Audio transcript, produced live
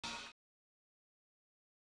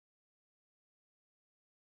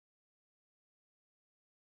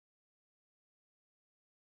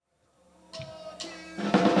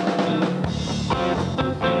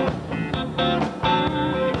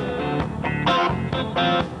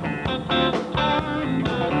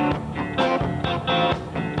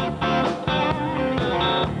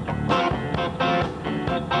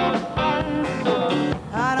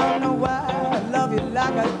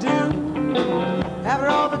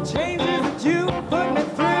changes that you put me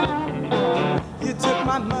through. You took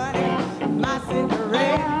my money, my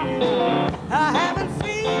cigarette. I haven't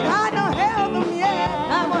seen I don't have them yet.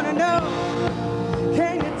 I wanna know,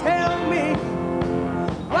 can you tell me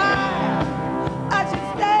why I should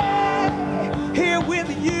stay here with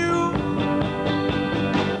you?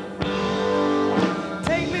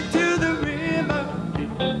 Take me to the river,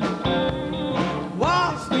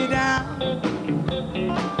 wash me down.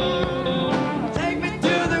 Take me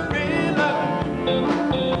to the river,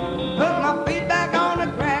 put my feet back on the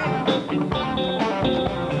ground.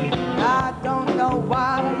 I don't know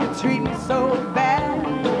why you treat me so bad.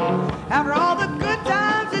 After all the good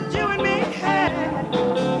times that you and me had,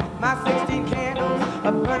 my 16 candles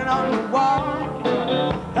are burning on the wall.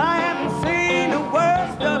 I haven't seen the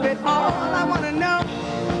worst of it all. I wanna know,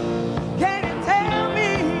 can you tell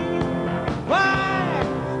me why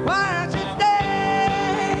I should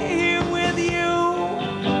stay here with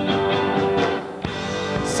you?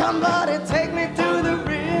 Somebody take me to the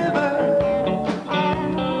river,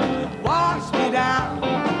 wash me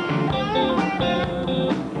down.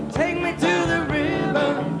 Take me to the river,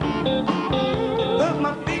 put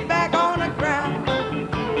my feet back on the ground.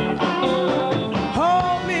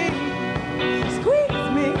 Hold me,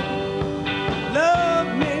 squeeze me, love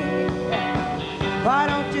me. Why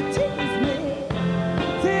don't you tease me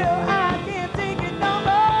till I can't take it no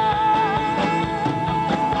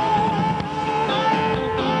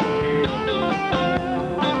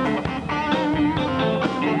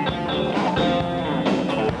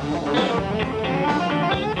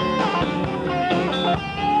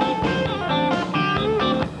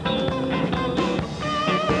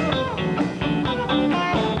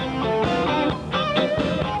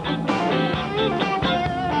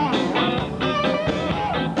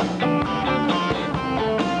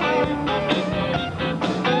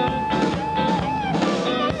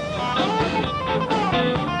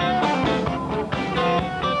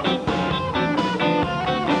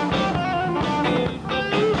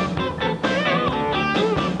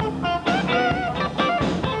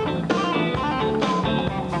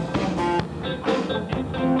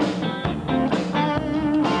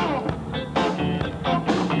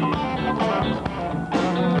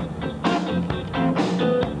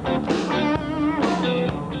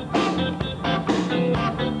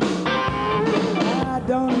I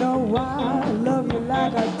don't know why I love you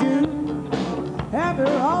like I do. After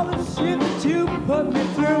all the shit that you put me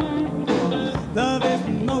through, love is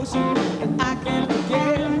emotion that I can't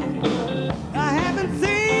forget.